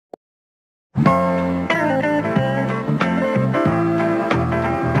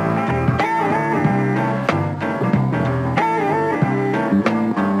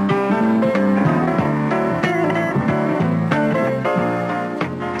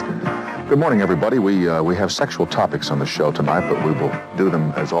Good morning, everybody. We have sexual topics on the show tonight, but we will do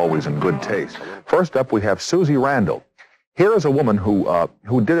them, as always, in good taste. First up, we have Suze Randall. Here is a woman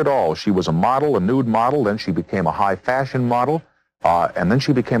who did it all. She was a model, a nude model, then she became a high fashion model, and then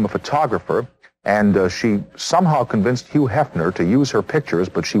she became a photographer, and she somehow convinced Hugh Hefner to use her pictures,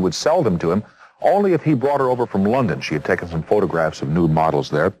 but she would sell them to him only if he brought her over from London. She had taken some photographs of nude models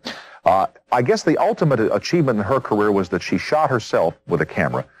there. I guess the ultimate achievement in her career was that she shot herself with a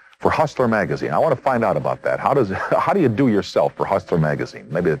camera for Hustler magazine. I want to find out about that. How do you do yourself for Hustler magazine?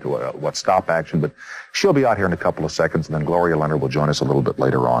 Maybe stop action, but she'll be out here in a couple of seconds, and then Gloria Leonard will join us a little bit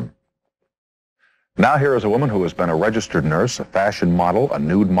later on. Now here is a woman who has been a registered nurse, a fashion model, a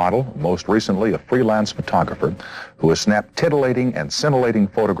nude model, most recently a freelance photographer, who has snapped titillating and scintillating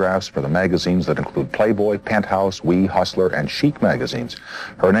photographs for the magazines that include Playboy, Penthouse, We, Hustler, and Chic magazines.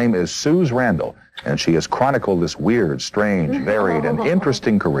 Her name is Suze Randall, and she has chronicled this weird, strange, varied, and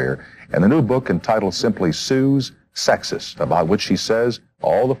interesting career in the new book entitled simply Suze, Sexist, about which she says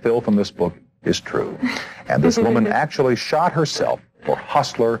all the filth in this book is true. And this woman actually shot herself for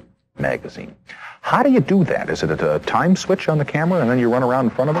Hustler magazine. How do you do that? Is it a time switch on the camera and then you run around in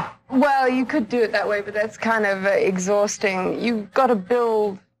front of it? Well, you could do it that way, but that's kind of exhausting. You've got to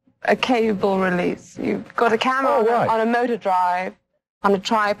build a cable release. You've got a camera on a motor drive, on a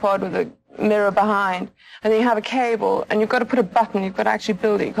tripod with a mirror behind, and then you have a cable, and you've got to put a button. You've got to actually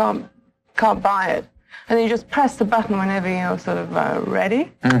build it. You can't buy it. And then you just press the button whenever you're sort of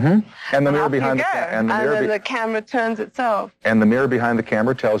ready. Mm-hmm. And the mirror behind and then the camera turns itself. And the mirror behind the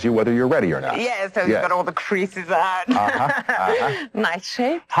camera tells you whether you're ready or not. Yeah, so you've got all the creases out. Nice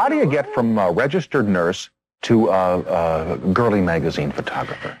shape. How do you get from registered nurse to girly magazine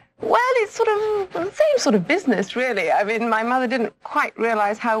photographer? Well, it's sort of the same sort of business, really. I mean, my mother didn't quite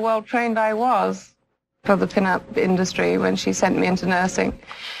realize how well trained I was for the pin-up industry when she sent me into nursing.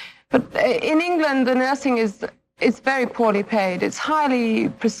 But in England, the nursing is very poorly paid. It's highly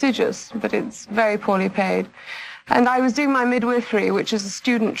prestigious, but it's very poorly paid. And I was doing my midwifery, which is a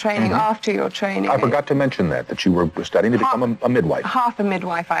student training after your training. I forgot to mention that you were studying to become a midwife. Half a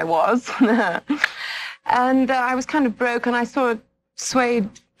midwife I was. And I was kind of broke, and I saw a suede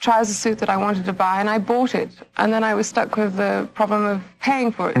trouser suit that I wanted to buy, and I bought it. And then I was stuck with the problem of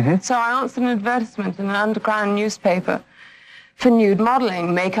paying for it. So I answered an advertisement in an underground newspaper for nude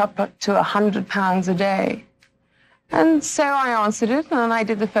modeling, make up to £100 a day. And so I answered it, and I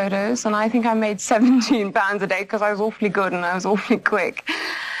did the photos, and I think I made £17 a day because I was awfully good and I was awfully quick.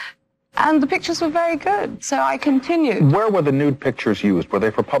 And the pictures were very good, so I continued. Where were the nude pictures used? Were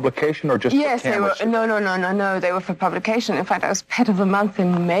they for publication or just for cameras? Yes, no, they were for publication. In fact, I was Pet of the Month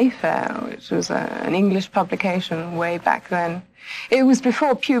in Mayfair, which was an English publication way back then. It was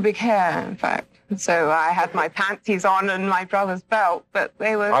before pubic hair, in fact. So I had my panties on and my brother's belt, but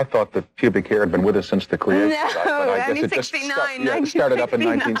they were... I thought that pubic hair had been with us since the creation. No, only 69, it started up in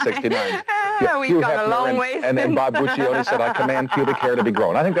 1969. We've gone a long way since. And Bob Buccione said, I command pubic hair to be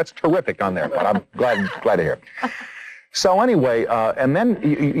grown. I think that's terrific on there, but I'm glad to hear. So anyway, and then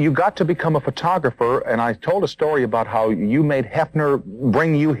you got to become a photographer, and I told a story about how you made Hefner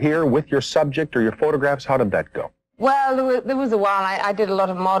bring you here with your subject or your photographs. How did that go? Well, there was a while. I did a lot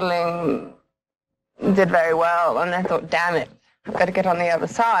of modeling, did very well, and I thought, damn it, I've got to get on the other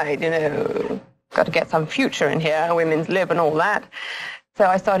side, got to get some future in here, women's lib and all that. So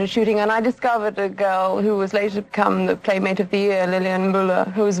I started shooting, and I discovered a girl who was later to become the Playmate of the Year, Lillian Muller,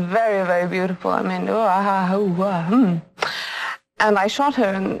 who was very, very beautiful. I mean, And I shot her,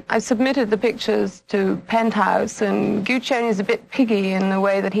 and I submitted the pictures to Penthouse, and Guccione is a bit piggy in the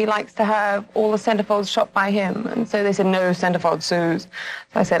way that he likes to have all the centerfolds shot by him. And so they said, no, centerfold Suze.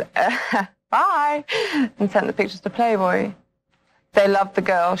 So I said, bye, and sent the pictures to Playboy. They loved the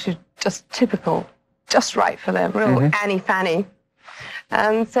girl. She's just typical, just right for them, real Annie Fanny.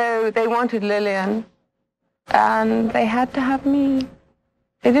 And so they wanted Lillian, and they had to have me.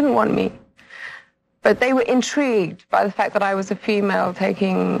 They didn't want me. But they were intrigued by the fact that I was a female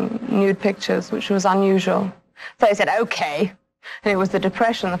taking nude pictures, which was unusual. So they said, okay. And it was the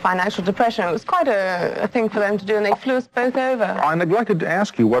depression, the financial depression. It was quite a thing for them to do, and they flew us both over. I neglected to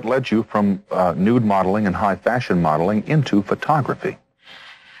ask you what led you from nude modeling and high fashion modeling into photography.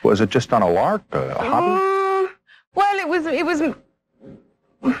 Was it just on a lark, a hobby? Well, it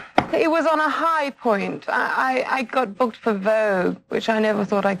was on a high point. I got booked for Vogue, which I never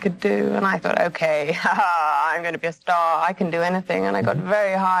thought I could do, and I thought, okay, I'm going to be a star. I can do anything, and I got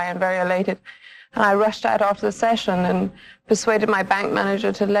very high and very elated. And I rushed out after the session and persuaded my bank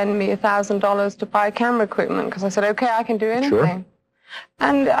manager to lend me $1,000 to buy camera equipment, because I said, okay, I can do anything. Sure.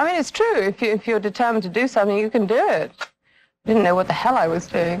 And, I mean, it's true. If you're determined to do something, you can do it. didn't know what the hell I was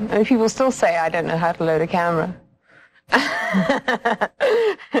doing. I mean, people still say I don't know how to load a camera.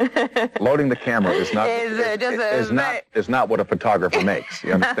 Loading the camera is not what a photographer makes.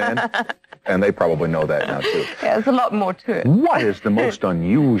 You understand? And they probably know that now too. Yeah, there's a lot more to it. What is the most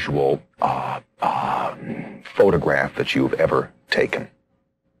unusual photograph that you've ever taken?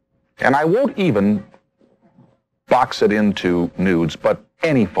 And I won't even box it into nudes, but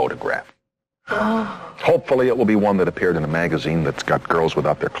any photograph. Oh. Hopefully it will be one that appeared in a magazine that's got girls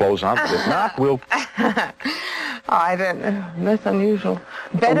without their clothes on. But if not, we'll... I don't know. That's unusual.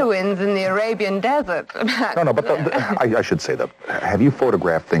 Bedouins in the Arabian desert. No, but I should say that. Have you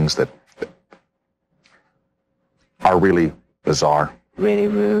photographed things that are really bizarre? Really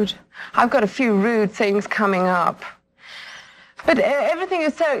rude. I've got a few rude things coming up. But everything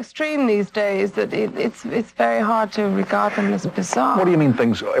is so extreme these days that it's very hard to regard them as bizarre. What do you mean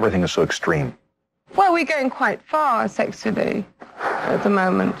everything is so extreme? Well, we're going quite far sexually at the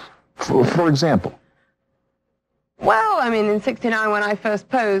moment. For example? Well, I mean, in '69 when I first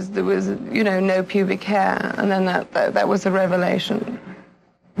posed, there was, no pubic hair, and then that was a revolution,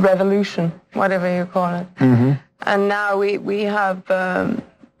 whatever you call it. Mm-hmm. And now we have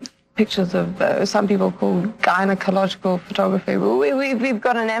pictures of some people call gynecological photography. We've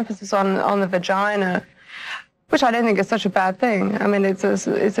got an emphasis on the vagina, which I don't think is such a bad thing. I mean, it's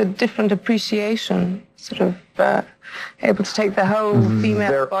a different appreciation, sort of able to take the whole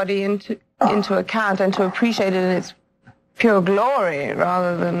female body into account and to appreciate it in its pure glory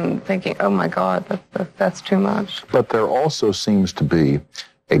rather than thinking, oh my God, that's too much. But there also seems to be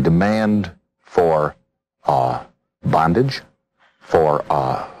a demand for bondage, for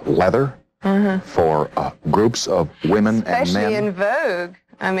leather, for groups of women and men. Especially in Vogue.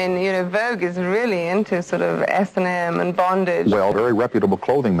 I mean, Vogue is really into sort of S&M and bondage. Well, a very reputable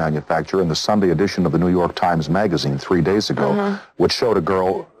clothing manufacturer in the Sunday edition of the New York Times Magazine 3 days ago, which showed a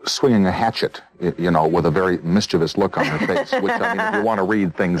girl swinging a hatchet, with a very mischievous look on her face, which, I mean, if you want to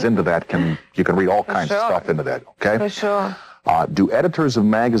read things into that, you can read all kinds of stuff into that, okay? For sure. Do editors of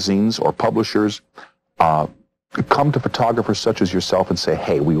magazines or publishers come to photographers such as yourself and say,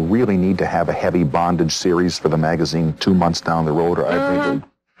 hey, we really need to have a heavy bondage series for the magazine 2 months down the road? Or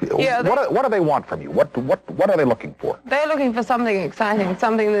what do they want from you? What are they looking for? They're looking for something exciting,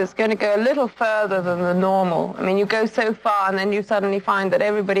 something that's going to go a little further than the normal. I mean, you go so far and then you suddenly find that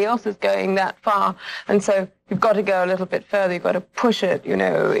everybody else is going that far. And so you've got to go a little bit further. You've got to push it,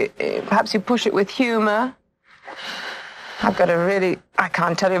 perhaps you push it with humor. I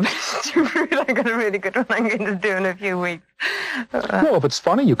can't tell you, but it's too rude. I've got a really good one I'm going to do in a few weeks. Well, if it's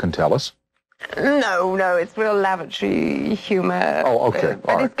funny, you can tell us. No, it's real lavatory humor. Oh, okay.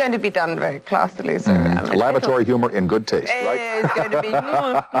 But it's going to be done very classily. So, lavatory humor in good taste, right? It's going to be...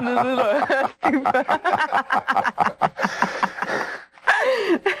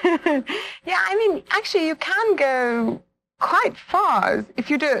 Yeah, I mean, actually, you can go quite far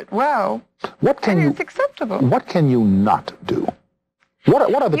if you do it well. It's acceptable. What can you not do? What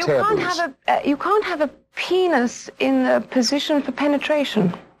are the taboos? You can't have a penis in the position for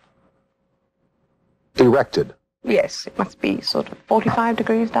penetration. Erected? Yes, it must be sort of 45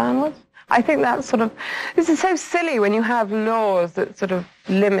 degrees downwards. I think that's this is so silly when you have laws that sort of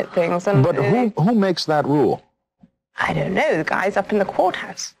limit things. But who makes that rule? I don't know, the guys up in the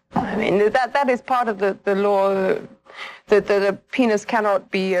courthouse. I mean, that is part of the law, that the penis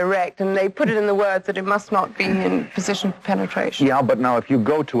cannot be erect, and they put it in the words that it must not be in position for penetration. Yeah, but now if you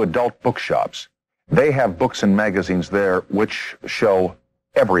go to adult bookshops, they have books and magazines there which show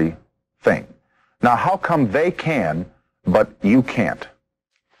everything. Now, how come they can, but you can't?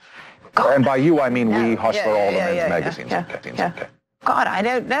 God. And by you, I mean we hustler all the men's magazines. Okay. God, I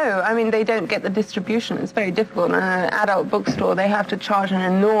don't know. I mean, they don't get the distribution. It's very difficult. In an adult bookstore, they have to charge an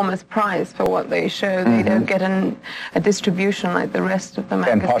enormous price for what they show. They don't get a distribution like the rest of the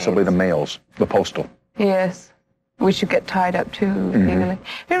magazines. And possibly the mails, the postal. Yes, which you get tied up to legally.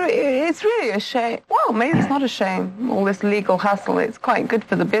 It's really a shame. Well, maybe it's not a shame, all this legal hustle. It's quite good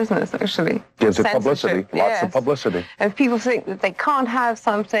for the business, actually. Gives it publicity, lots of publicity. And if people think that they can't have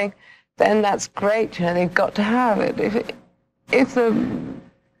something, then that's great. They've got to have it. If the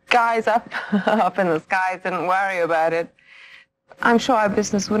guys up in the skies didn't worry about it, I'm sure our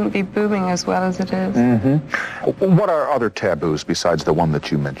business wouldn't be booming as well as it is. What are other taboos besides the one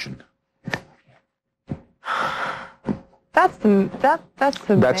that you mentioned? That's the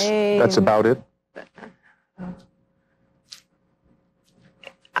main... That's about it?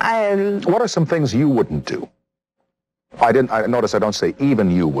 What are some things you wouldn't do? I notice I don't say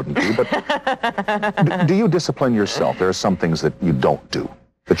even you wouldn't do, but do you discipline yourself? There are some things that you don't do,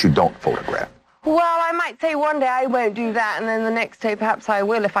 that you don't photograph. Well, I might say one day I won't do that, and then the next day perhaps I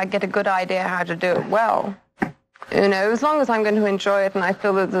will if I get a good idea how to do it well. You know, as long as I'm going to enjoy it and I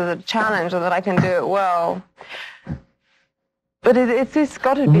feel that there's a challenge or that I can do it well. But it's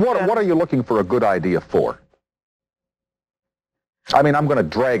got to be good. What are you looking for a good idea for? I mean, I'm going to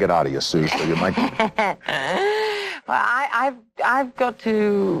drag it out of you, Sue, so you might... Well, I've got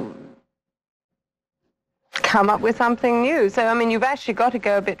to come up with something new. So, I mean, you've actually got to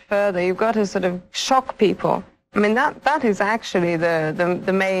go a bit further. You've got to sort of shock people. I mean, that is actually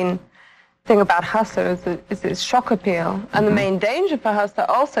the main thing about Hustler is its shock appeal. And the main danger for Hustler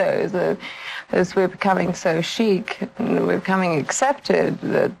also is as we're becoming so chic and we're becoming accepted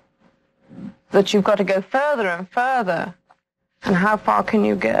that you've got to go further and further. And how far can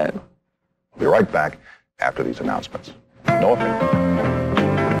you go? We'll be right back after these announcements. No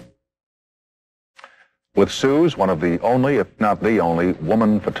offense. With Suze, one of the only, if not the only,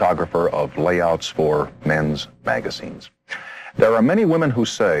 woman photographer of layouts for men's magazines. There are many women who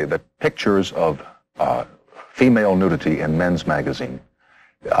say that pictures of female nudity in men's magazine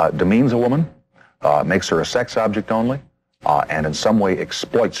demeans a woman, makes her a sex object only, and in some way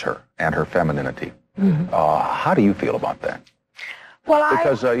exploits her and her femininity. How do you feel about that? Well,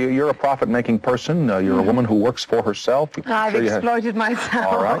 because you're a profit-making person. You're a woman who works for herself. I've exploited myself.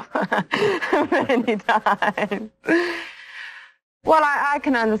 All right. Many times. Well, I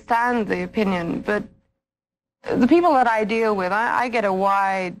can understand the opinion, but the people that I deal with, I get a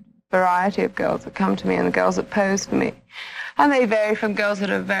wide variety of girls that come to me and the girls that pose for me. And they vary from girls that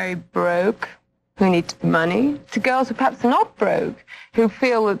are very broke, who need money, to girls who perhaps are not broke, who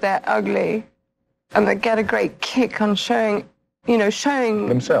feel that they're ugly and that get a great kick on showing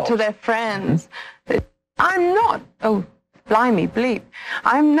themselves to their friends that I'm not, oh, blimey, bleep,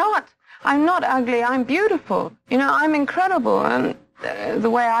 I'm not ugly, I'm beautiful, I'm incredible. And the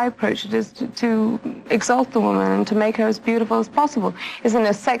way I approach it is to exalt the woman and to make her as beautiful as possible. It's in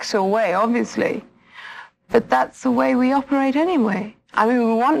a sexual way, obviously, but that's the way we operate anyway. I mean,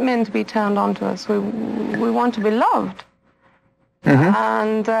 we want men to be turned on to us. We want to be loved.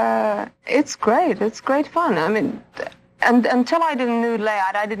 And it's great. It's great fun. I mean, and until I did a nude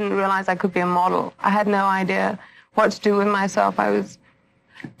layout, I didn't realize I could be a model. I had no idea what to do with myself. I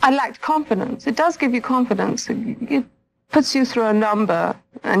lacked confidence. It does give you confidence. It puts you through a number,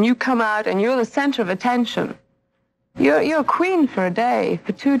 and you come out, and you're the center of attention. You're a queen for a day,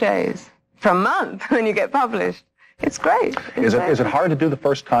 for 2 days, for a month when you get published. It's great. Is it hard to do the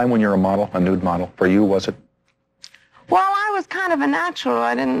first time when you're a model, a nude model? For you, was it? Well, I was kind of a natural.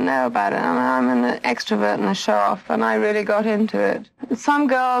 I didn't know about it. I'm an extrovert and a show-off, and I really got into it. Some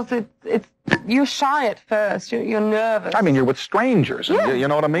girls, you're shy at first. You're nervous. I mean, you're with strangers. Yeah. You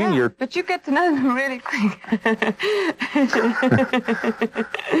know what I mean? Yeah. But you get to know them really quick.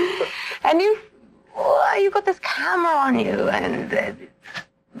 And you got this camera on you, and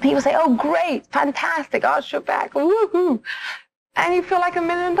people say, "Oh, great, fantastic, arch your back, woohoo," and you feel like $1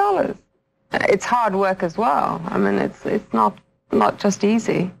 million. It's hard work as well. I mean, it's not just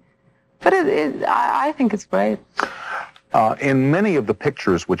easy, but I think it's great. In many of the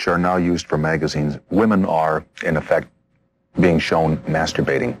pictures which are now used for magazines, women are, in effect, being shown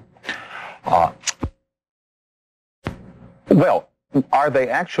masturbating. Well, are they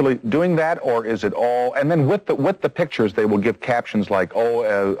actually doing that, or is it all? And then with the pictures, they will give captions like,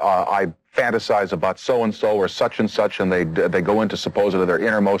 I fantasize about so-and-so or such and such, and they go into supposedly their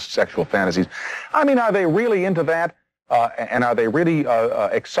innermost sexual fantasies. I mean, are they really into that? And are they really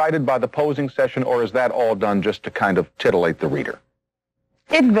excited by the posing session, or is that all done just to kind of titillate the reader?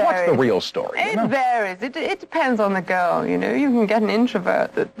 It varies. What's the real story? It varies. It depends on the girl, You can get an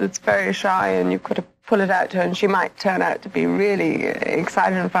introvert that's very shy, and you've got to pull it out to her, and she might turn out to be really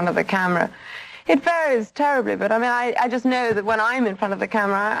excited in front of the camera. It varies terribly, but I mean, I just know that when I'm in front of the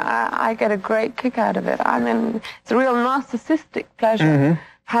camera, I get a great kick out of it. I mean, it's a real narcissistic pleasure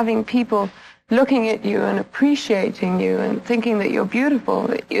having people looking at you and appreciating you and thinking that you're beautiful,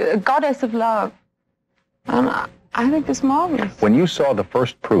 that you're a goddess of love. And I think it's marvelous. When you saw the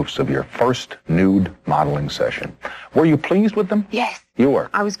first proofs of your first nude modeling session, were you pleased with them? Yes. You were?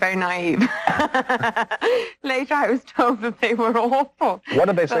 I was very naive. Later I was told that they were awful. What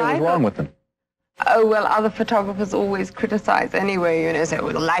did they say was wrong with them? Oh, well, other photographers always criticize anyway, say,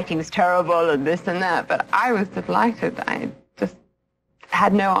 well, the lighting's terrible and this and that. But I was delighted. I just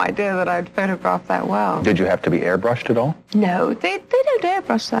had no idea that I'd photographed that well. Did you have to be airbrushed at all? No, they don't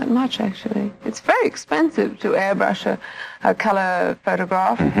airbrush that much, actually. It's very expensive to airbrush a color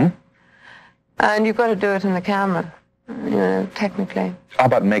photograph. And you've got to do it in the camera. technically. How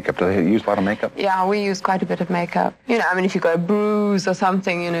about makeup? Do they use a lot of makeup? Yeah, we use quite a bit of makeup. If you got a bruise or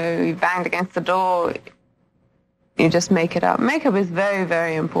something, you banged against the door, you just make it up. Makeup is very,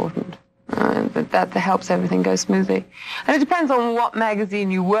 very important. That helps everything go smoothly. And it depends on what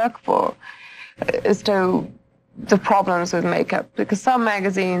magazine you work for as to the problems with makeup. Because some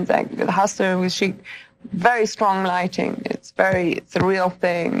magazines, like the Hustler and with Chic, very strong lighting. It's a real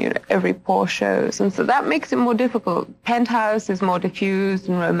thing. Every pore shows. And so that makes it more difficult. Penthouse is more diffused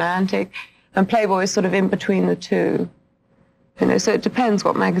and romantic, and Playboy is sort of in between the two. So it depends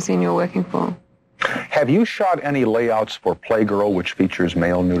what magazine you're working for. Have you shot any layouts for Playgirl which features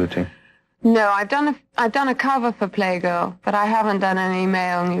male nudity? No, I've done a cover for Playgirl, but I haven't done any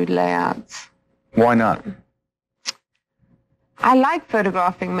male nude layouts. Why not? I like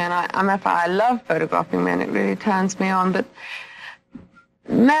photographing men. I love photographing men. It really turns me on. But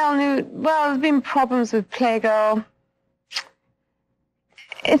male nude, well, there's been problems with Playgirl.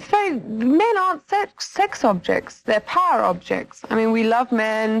 Men aren't sex objects. They're power objects. I mean, we love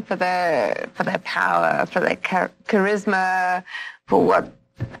men for their power, for their charisma, for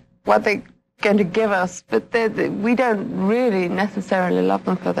what they're going to give us. But we don't really necessarily love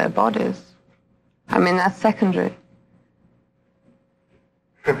them for their bodies. I mean, that's secondary.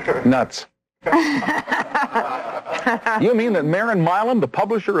 Nuts. You mean that Maren Milam, the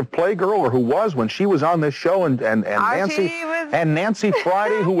publisher of Playgirl, or who was when she was on this show, and Nancy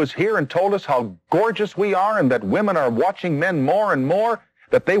Friday, who was here and told us how gorgeous we are and that women are watching men more and more,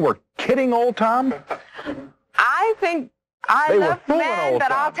 that they were kidding old Tom? I think I love men,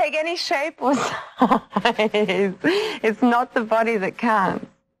 but I'll take any shape or size. It's not the body that counts.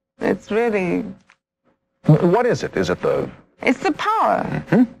 It's really... What is it? Is it the... It's the power.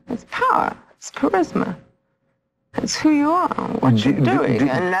 Mm-hmm. It's power. It's charisma. It's who you are, what you're doing.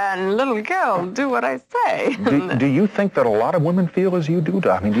 And little girl, do what I say. Do you think that a lot of women feel as you do?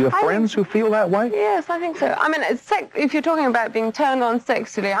 I mean, do you have friends who feel that way? Yes, I think so. I mean, if you're talking about being turned on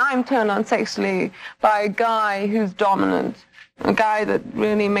sexually, I'm turned on sexually by a guy who's dominant, a guy that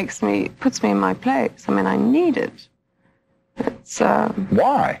really puts me in my place. I mean, I need it. It's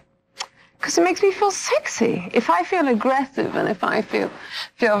Why? Because it makes me feel sexy. If I feel aggressive and if I feel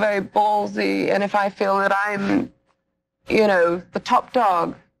very ballsy and if I feel that I'm, the top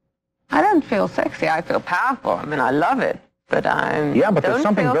dog, I don't feel sexy. I feel powerful. I mean, I love it, but Yeah, but there's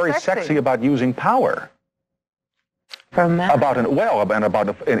something very sexy about using power. For a man? About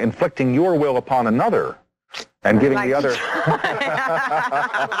inflicting your will upon another and giving the other...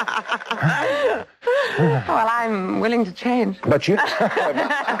 Well, I'm willing to change. But you...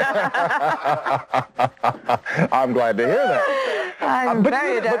 I'm glad to hear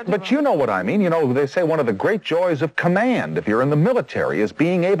that. But you know what I mean. They say one of the great joys of command, if you're in the military, is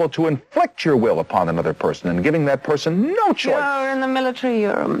being able to inflict your will upon another person and giving that person no choice. You're in the military,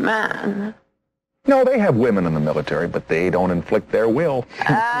 you're a man. No, they have women in the military, but they don't inflict their will.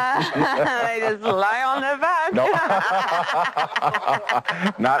 They just lie on their back. No.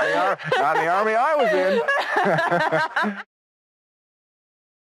 Not in the army I was in.